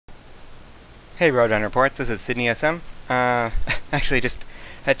Hey Roadrunner Report, this is Sydney SM. Actually just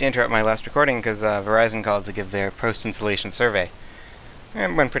had to interrupt my last recording because Verizon called to give their post-installation survey.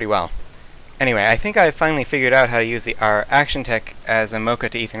 It went pretty well. Anyway, I think I've finally figured out how to use our Action Tech as a Mocha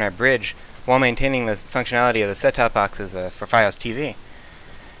to Ethernet bridge while maintaining the functionality of the set-top boxes for FIOS TV.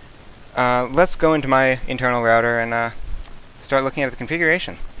 Let's go into my internal router and start looking at the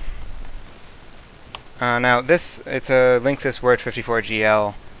configuration. Now it's a Linksys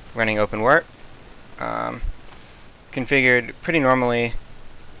Word54GL running OpenWrt. Configured pretty normally.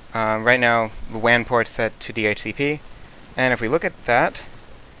 Right now the WAN port's set to DHCP, and if we look at that,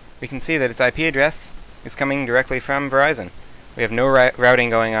 we can see that its IP address is coming directly from Verizon. We have no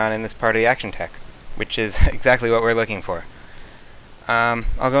routing going on in this part of the Action Tech, which is exactly what we're looking for. I'll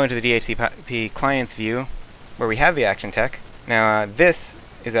go into the DHCP client's view where we have the Action Tech. Now this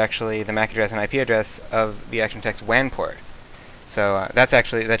is actually the MAC address and IP address of the Action Tech's WAN port. So that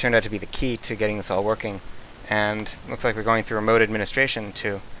turned out to be the key to getting this all working, and looks like we're going through remote administration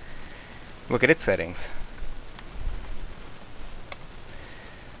to look at its settings.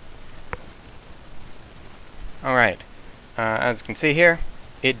 Alright, as you can see here,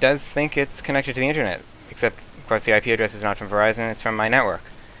 it does think it's connected to the internet, except of course the IP address is not from Verizon, it's from my network.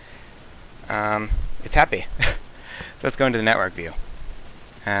 It's happy. Let's go into the network view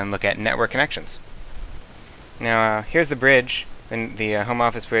and look at network connections. Now here's the bridge, the home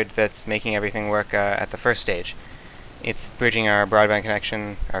office bridge that's making everything work at the first stage. It's bridging our broadband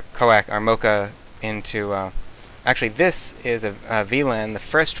connection, our Mocha, into... actually, this is a VLAN, the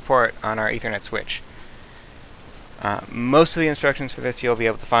first port on our Ethernet switch. Most of the instructions for this you'll be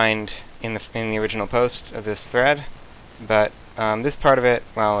able to find in the original post of this thread, but this part of it,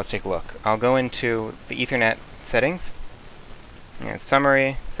 well, let's take a look. I'll go into the Ethernet settings,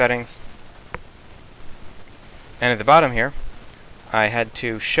 summary, settings, and at the bottom here, I had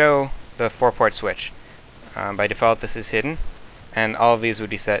to show the 4-port switch. By default, this is hidden, and all of these would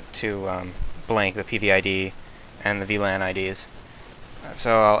be set to blank, the PVID and the VLAN IDs.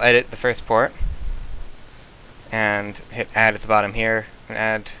 So I'll edit the first port, and hit add at the bottom here, and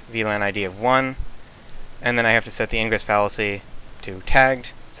add VLAN ID of 1, and then I have to set the ingress policy to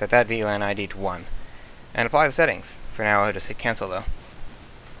tagged, set that VLAN ID to 1, and apply the settings. For now, I'll just hit cancel though.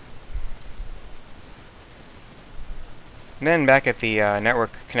 Then back at the network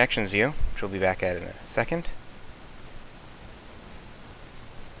connections view, which we'll be back at in a second,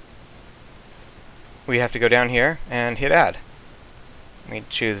 we have to go down here and hit add. We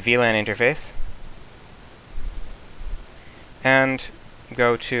choose VLAN interface and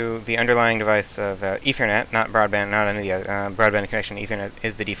go to the underlying device of Ethernet, not broadband, not any broadband connection. Ethernet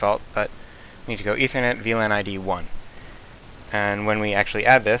is the default, but we need to go Ethernet VLAN ID 1. And when we actually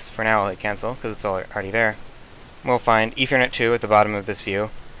add this, for now I'll hit cancel because it's already there, we'll find Ethernet 2 at the bottom of this view,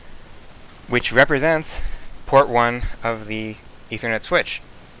 which represents port 1 of the Ethernet switch.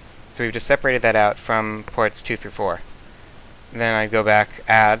 So we've just separated that out from ports 2 through 4. Then I'd go back,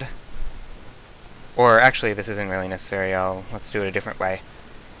 add, or actually this isn't really necessary, let's do it a different way.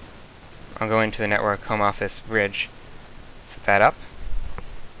 I'll go into the network home office bridge, set that up,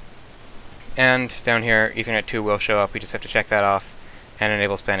 and down here Ethernet 2 will show up. We just have to check that off and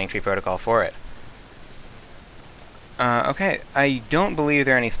enable spanning tree protocol for it. Okay, I don't believe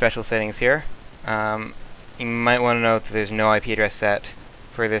there are any special settings here. You might want to note that there's no IP address set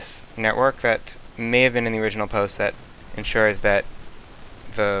for this network. That may have been in the original post that ensures that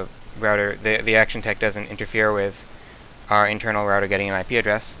the router, the Action Tech doesn't interfere with our internal router getting an IP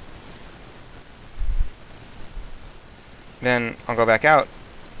address. Then I'll go back out.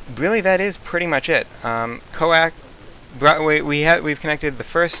 Really, that is pretty much it. We've connected the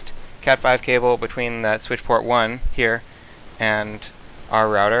first Cat5 cable between that switch port 1 here and our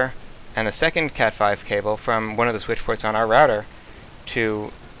router, and the second Cat5 cable from one of the switch ports on our router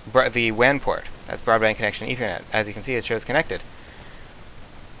to the WAN port. That's broadband connection Ethernet. As you can see, it shows connected.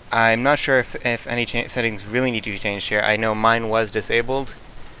 I'm not sure if any settings really need to be changed here. I know mine was disabled.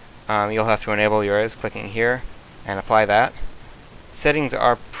 You'll have to enable yours, clicking here, and apply that. Settings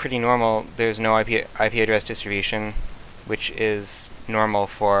are pretty normal. There's no IP address distribution, which is normal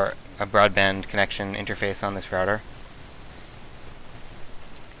for a broadband connection interface on this router.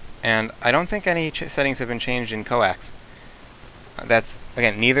 And I don't think any settings have been changed in coax. That's,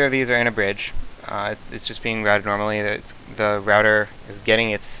 again, neither of these are in a bridge. It's just being routed normally. The router is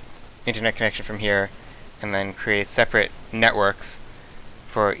getting its internet connection from here and then creates separate networks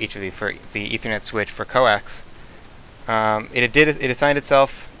for each of for the Ethernet switch for coax. It assigned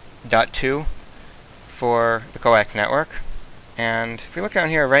itself .2 for the coax network. And if we look down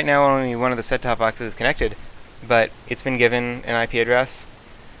here, right now only one of the set-top boxes is connected, but it's been given an IP address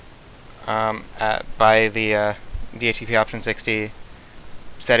by the DHCP option 60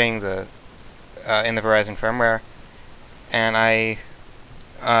 setting in the Verizon firmware, and I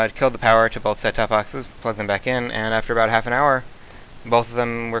killed the power to both set-top boxes, plugged them back in, and after about half an hour, both of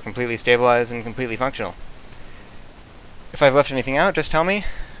them were completely stabilized and completely functional. If I've left anything out, just tell me,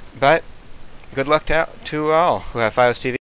 but good luck to all who have FIOS TV.